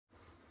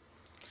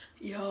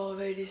Yo,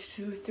 it is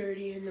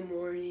 2:30 in the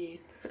morning.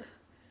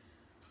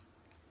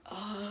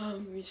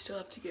 We still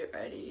have to get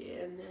ready,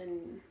 and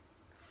then,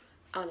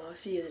 I don't know, I'll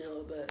see you in a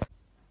little bit.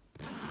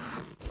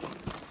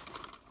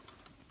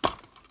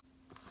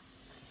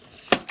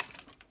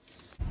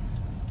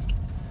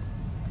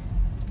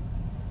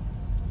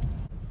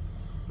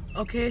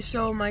 Okay,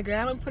 so my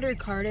grandma put her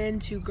card in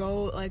to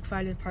go, like,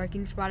 find a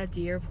parking spot at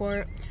the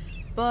airport,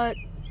 but,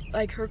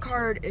 like, her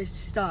card is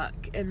stuck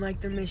in,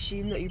 like, the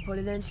machine that you put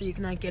it in so you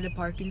can, like, get a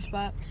parking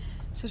spot.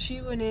 So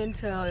she went in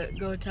to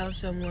go tell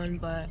someone,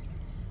 but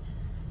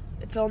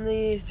it's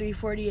only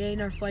 3:48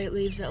 and our flight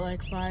leaves at,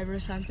 like, 5 or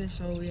something,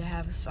 so we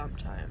have some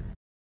time.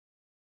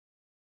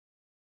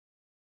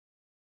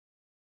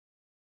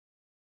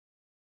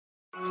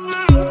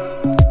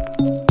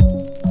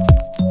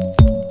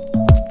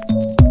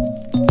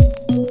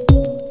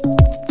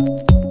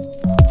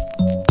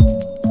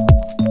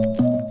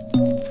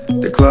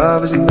 The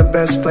club isn't the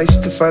best place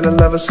to find a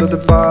lover, so the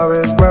bar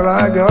is where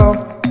I go.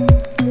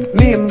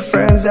 Me and my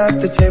friends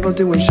at the table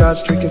doing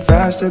shots, drinking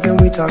faster than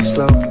we talk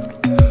slow.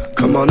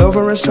 Come on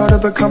over and start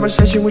up a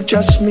conversation with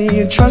just me,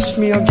 and trust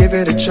me, I'll give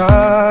it a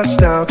chance.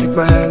 Now take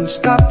my hand,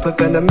 stop, put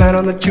the man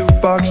on the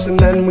jukebox, and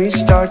then we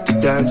start to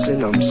dance.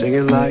 And I'm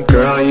singing like,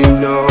 girl, you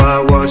know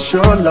I want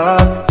your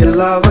love. Your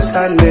love was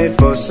handmade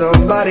for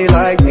somebody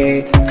like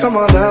me. Come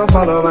on now,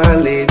 follow my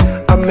lead.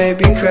 I may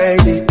be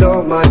crazy,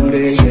 don't mind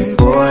me. Say,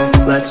 boy,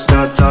 let's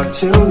not talk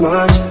too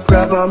much.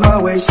 Grab on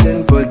my waist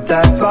and put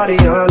that body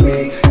on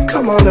me.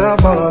 Come on now,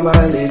 follow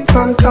my lead.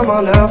 Come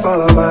on now,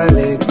 follow my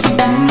lead.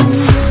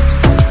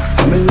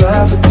 I'm in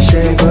love with the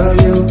shape of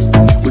you.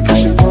 We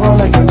push and pull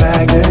like a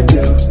magnet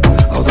do.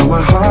 Although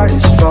my heart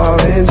is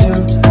falling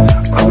too,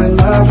 I'm in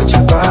love with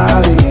your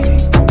body.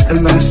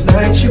 And last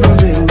night you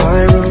were in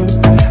my room,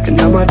 and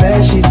now my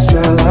bedsheets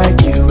smell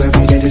like you.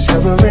 Every day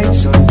discovering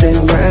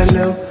something brand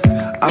new.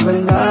 I'm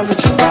in love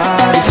with your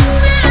body.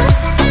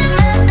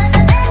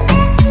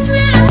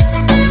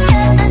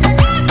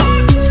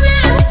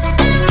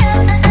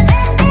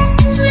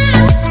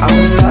 I'm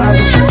in love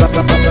with your body.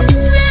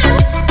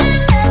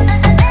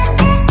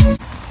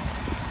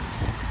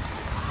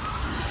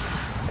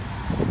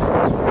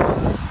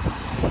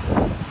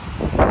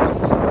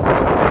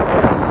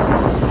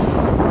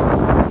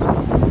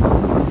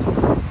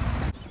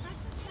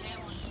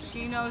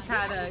 She knows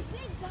how to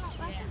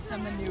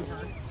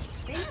maneuver.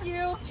 Thank you.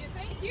 Yeah,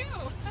 thank you.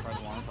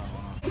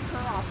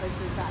 Her office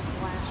is that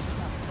glass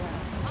up there.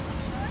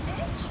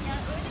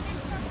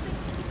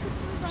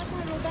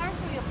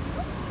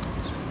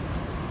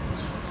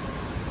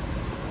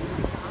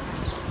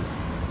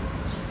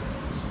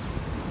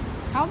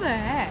 How the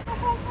heck?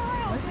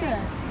 What the?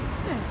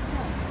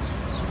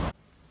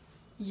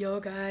 Yo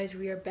guys,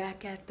 we are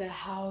back at the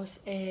house,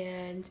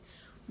 and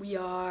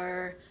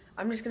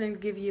I'm just gonna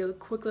give you a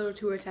quick little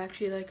tour. It's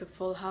actually like a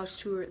full house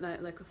tour,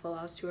 not like a full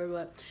house tour,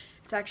 but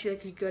it's actually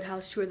like a good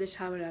house tour this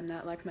time, and I'm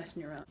not like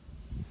messing around.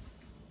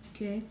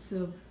 Okay,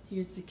 so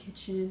here's the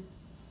kitchen.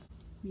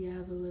 We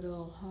have a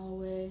little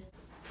hallway.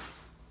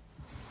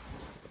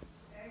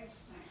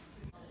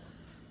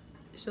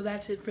 So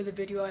that's it for the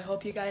video. I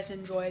hope you guys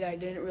enjoyed. I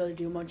didn't really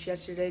do much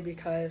yesterday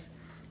because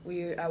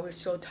I was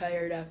so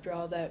tired after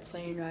all that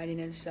plane riding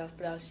and stuff,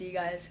 but I'll see you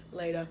guys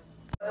later.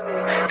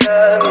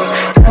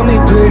 Tell me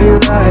pretty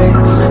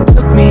lies,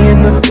 look me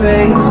in the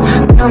face.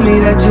 Tell me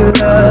that you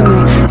love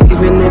me.